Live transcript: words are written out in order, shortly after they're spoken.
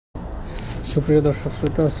সুপ্রিয় দর্শক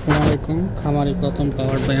শ্রোতা, আসসালামু আলাইকুম। খামারি কতন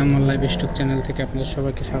পাওয়ার বাই আমার লাইভ স্টক চ্যানেল থেকে আপনাদের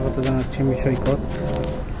সবাইকে স্বাগত জানাচ্ছি। আমি সৈকত।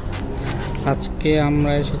 আজকে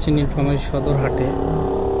আমরা এসেছি নীলফামারী সদর হাটে।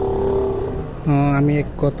 আমি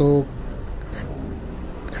গত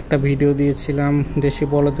একটা ভিডিও দিয়েছিলাম দেশি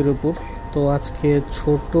বলদের উপর। তো আজকে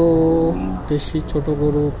দেশি ছোট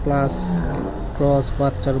গরু প্লাস ক্রস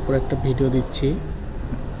বাচ্চার উপর একটা ভিডিও দিচ্ছি।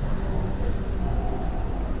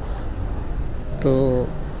 তো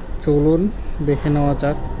চলুন দেখে নেওয়া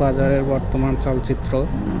যাক বাজারের বর্তমান চালচিত্র।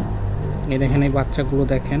 এই দেখেন, এই বাচ্চাগুলো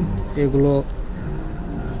দেখেন, এগুলো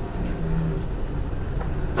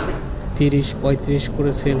 30-35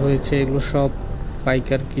 করে সেল হয়েছে। এগুলো সব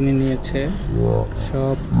পাইকার কিনে নিয়েছে,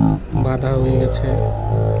 সব বাঁধা হয়ে গেছে।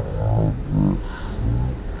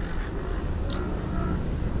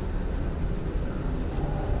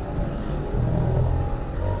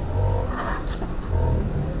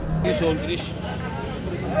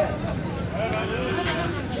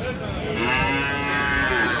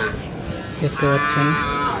 দেখতে পাচ্ছেন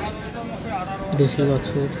দেশি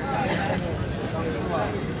বাছুর,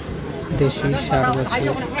 দেশি ষাঁড়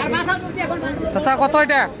বাছুর। চাচা কত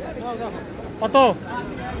এটা? কত?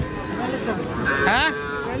 হ্যাঁ,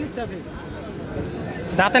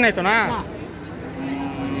 দাঁতে নাই তো না?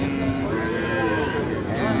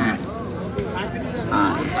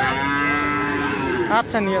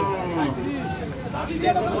 আচ্ছা, নিয়ে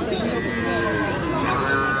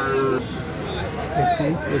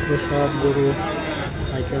দেখুন, এগুলো সব গরু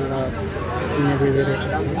পাইকাররা কিনে বেঁধে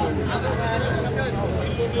রেখেছে।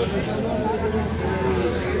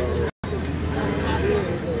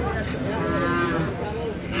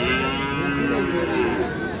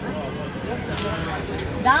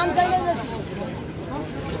 দাম চাইলে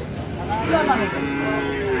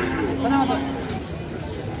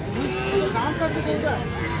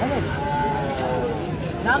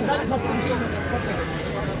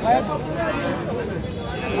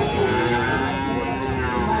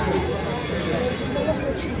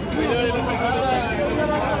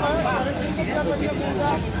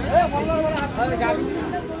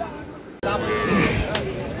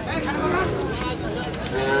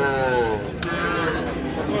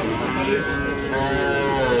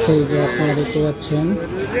এই যে আপনারা দেখতে পাচ্ছেন,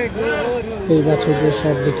 এই বাছুরগুলো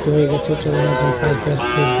সব বিক্রি হয়ে গেছে। চলুন এখন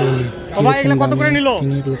পাইকারকে বলি কত করে নিল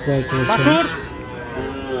তিনি এগুলো ক্রয় করেছেন।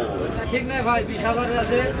 ঠিক নাই ভাই, 20,000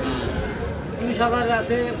 আছে, 19,000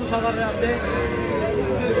 আছে, 21,000 আছে।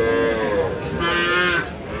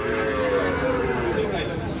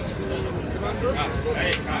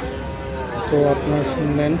 তো আপনারা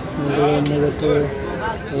শুনলেন, মূলত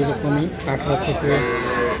এইরকমই 18 থেকে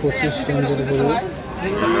 25 রেঞ্জের গরু।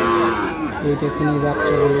 এই দেখুন, এই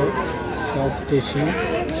বাচ্চাগুলো সব দেশি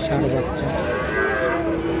ষাঁড় বাচ্চা।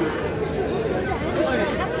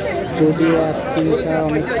 যদিও আজকিনটা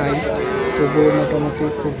অনেক হাই, তবুও মোটামুটি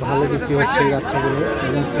খুব ভালো বিক্রি হচ্ছে এই বাচ্চাগুলো,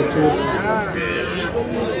 এবং প্রচুর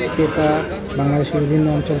ক্রেতা বাংলাদেশের বিভিন্ন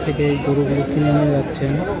অঞ্চল থেকে এই গরুগুলো কিনে নিয়ে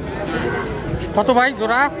যাচ্ছেন। কত ভাই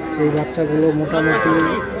জোড়া? এই বাচ্চাগুলো মোটামুটি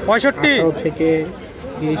 65 থেকে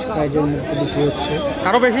 30 প্রাইজের মধ্যে বিক্রি হচ্ছে।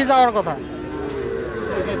 আরো বেশি যাওয়ার কথা।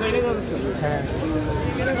 হ্যাঁ,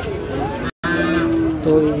 তো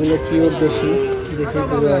এগুলো পিওর দেশি দেখে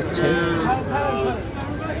বোঝা যাচ্ছে।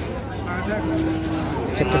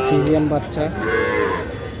 একটা ফ্রিজিয়ান বাচ্চা।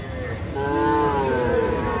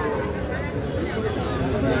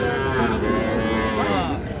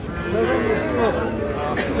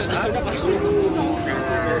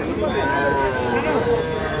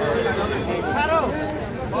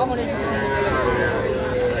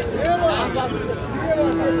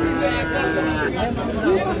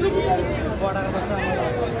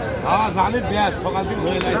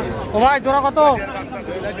 ও ভাই জোড়া কত?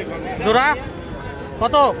 জোড়া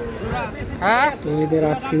কত? হ্যাঁ, তো এদের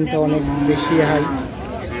আস্কিংটা অনেক বেশি হাই।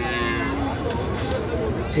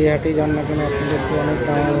 যে হাটেই যান না কেন আপনাদেরকে অনেক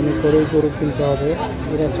দামাদামি করেই গরু কিনতে হবে।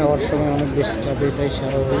 এরা চাওয়ার সময় অনেক বেশি চাবে, এটাই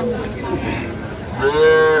স্বাভাবিক।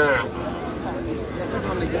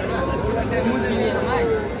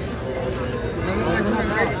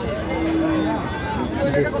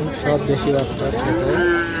 দেখুন, সব দেশি বাচ্চা ছোট।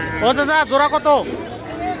 ও দাদা জোড়া কত?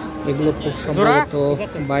 এগুলো খুব সম্ভবত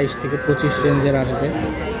 22 থেকে 25 রেঞ্জের আসবে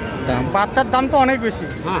দাম। বাচ্চার দাম তো অনেক বেশি।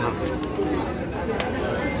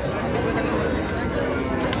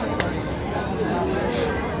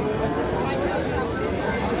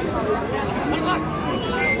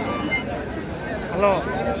 হ্যালো,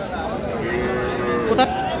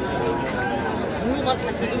 কোথায়?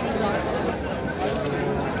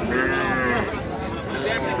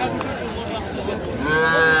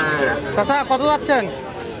 চাচা কত যাচ্ছেন?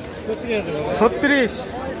 36।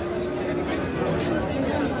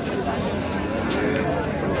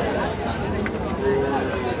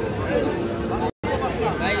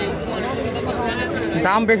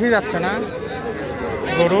 দাম বেশি যাচ্ছে না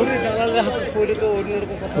গরুর।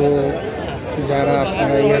 তো যারা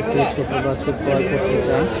আপনারা এই হাট থেকে ছোটো বাছুর ক্রয় করতে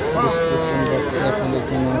চান, ডিসক্রিপশন বক্সে আপনাদের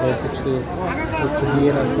জন্য আরও কিছু তথ্য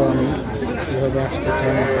দিয়ে রাখবো আমি, কীভাবে আসতে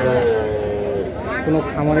চান। আপনারা কোনো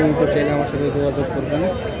খামারে নিতে চাইলে আমার সাথে যোগাযোগ করবেন,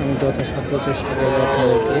 আমি যথাসাধ্য চেষ্টা করবো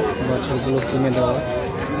আপনাদেরকে বাছুরগুলো কিনে দেওয়া।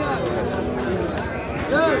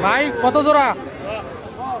 ভাই কত জোড়া?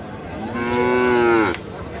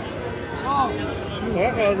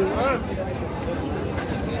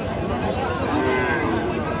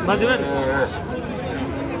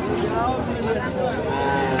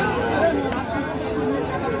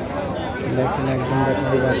 দেখেন একজন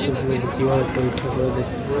ব্যাপারী বাছুরগুলো কীভাবে পরীক্ষা করে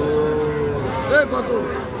দেখতেছে।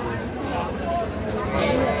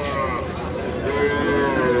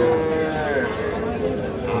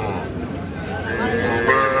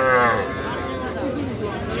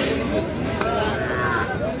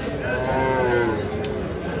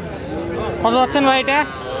 কত যাচ্ছেন ভাই এটা?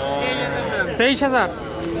 23,000।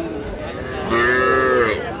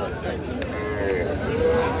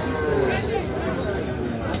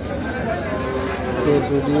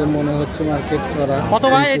 যদিও মনে হচ্ছে মার্কেট করা, কত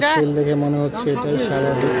ভাই এটা? সেল দেখে মনে হচ্ছে এটাই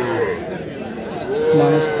স্বাভাবিক।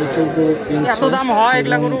 মানুষ প্রচুর গরু কিনছে, এত দাম হয়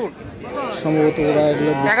এগুলা গরুর? সম্ভবত ওরা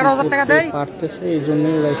এগুলো 11,000 টাকা দেয় পারতেছে, এই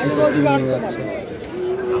জন্যই ওরা কিন্তু কিনে নিয়ে যাচ্ছে।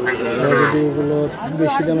 ওরা যদি এগুলো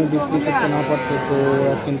বেশি দামে বিক্রি করতে না পারতো তো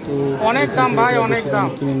ওরা কিন্তু অনেক দাম ভাই, অনেক দাম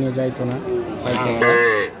কিনে নিয়ে যাইতো না।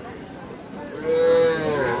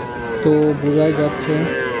 তো বোঝাই যাচ্ছে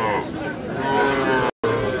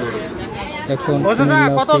এখন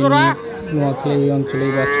নোয়াখালী এই অঞ্চলে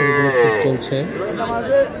এই বাচ্চাগুলো খুব চলছে,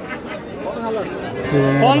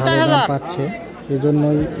 পাচ্ছে, এই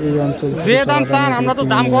জন্যই এই অঞ্চল আমরা তো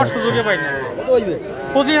দাম করার সুযোগে পাই না।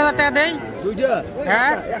 25,000 টাকা দেই,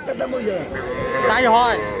 হ্যাঁ তাই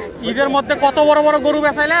হয়। ঈদের মধ্যে কত বড় বড় গরু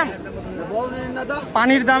বেচাইলাম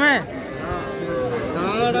পানির দামে।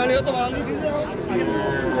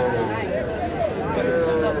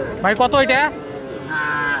 ভাই কত এটা?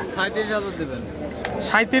 37,000 দেবেন।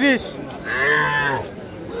 37?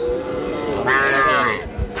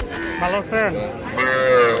 ভালো আছেন?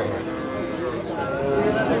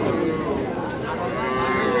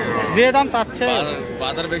 যে দাম চাচ্ছে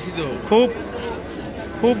বাজার বেশি তো, খুব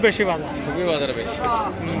খুব বেশি বাজার, খুবই বাজার বেশি।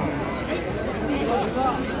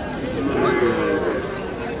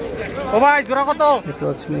 ও ভাই জোড়া কত?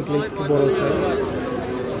 একটু বড় সাইজ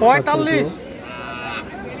 45।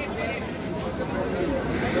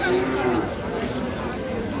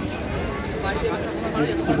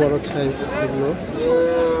 একটু বড় সাইজ এগুলো।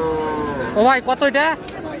 ও ভাই কত এটা?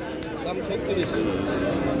 দাম 37।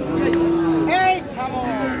 এই থামো।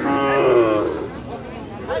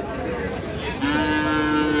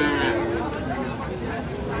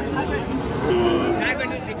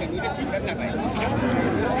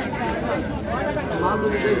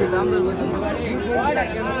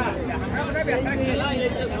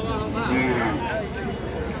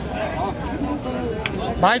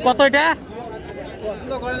 ভাই কত এটা?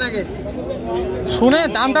 শুনে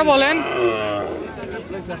দামটা বলেন।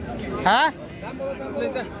 হ্যাঁ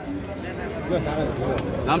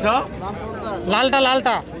লালটা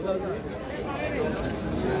লালটা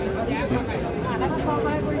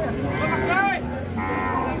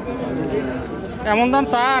এমন দাম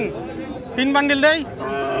চান? 3 বান্ডিল দেই।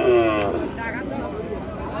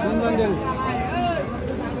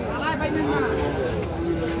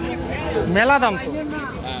 মেলা দাম তো,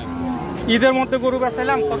 ঈদের মধ্যে গরু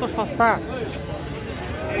বেচাইলাম কত সস্তা,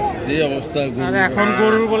 যে অবস্থা আর এখন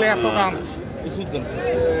গরুর বলে এত দাম।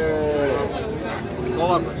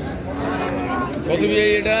 কত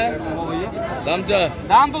এটা দাম?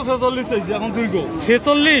 দাম তো 46 চাইছে, এখন 2 গো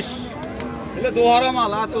 46। এটা দোহারা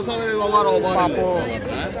মাল আর সোসারে ওভার ওভার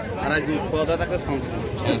আর দুই কথা টাকা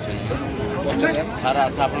সারা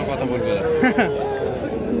আছে। আপনার কথা বলবেন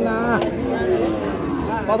না,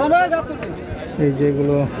 কথা নয়। এই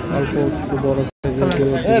যেগুলো অল্প একটু বড় সাইজের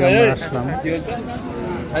আসলাম,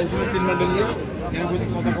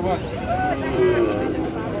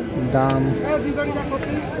 দাম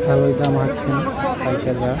ভালোই দাম হচ্ছেন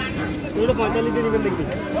পাইকাররা।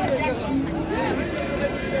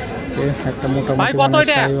 একটা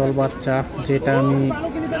মোটামুটি সাইওয়াল বাচ্চা, যেটা আমি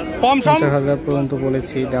 50,000 পর্যন্ত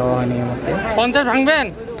বলেছি, দেওয়া হয়নি আমাকে। 50 ভাঙবেন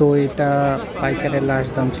তো? এটা পাইকারের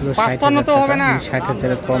লাস্ট দাম ছিল 55, তো হবে না।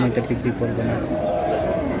 60,000 কম এটা বিক্রি করবে না।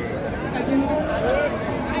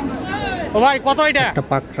 ও ভাই কত এটা? একটা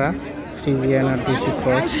পাকড়া ফ্রিজিয়ান আর দেশি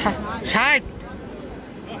ক্রস 60।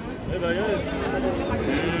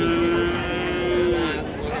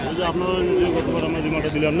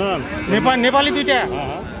 নেপালি দুইটা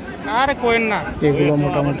আরে কোয়েন না, এগুলো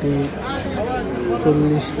মোটামুটি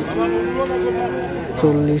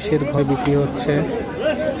 40-এর ঘরে বিক্রি হচ্ছে।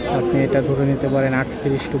 আপনি এটা ধরে নিতে পারেন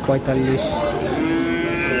 38 to 45।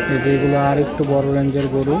 যেগুলো আর একটু বড় রেঞ্জের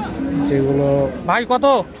গরু, যেগুলো ভাই কত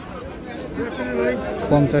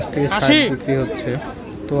 50 থেকে 60 বিক্রি হচ্ছে।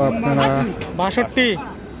 তো আপনারা 62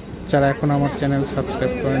 যারা এখন আমার চ্যানেল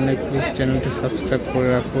সাবস্ক্রাইব করেন নাই, প্লিজ চ্যানেলটি সাবস্ক্রাইব করে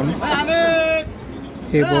রাখুন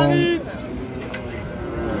এবং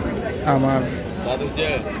আমার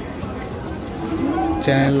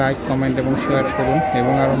চ্যানেল লাইক, কমেন্ট এবং শেয়ার করুন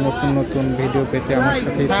এবং আরও নতুন নতুন ভিডিও পেতে আমার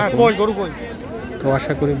সাথেই থাকুন। তো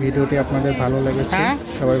আশা করি ভিডিওটি আপনাদের ভালো লেগেছে।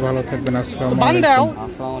 সবাই ভালো থাকবেন। আসসালামু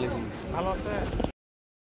আলাইকুম।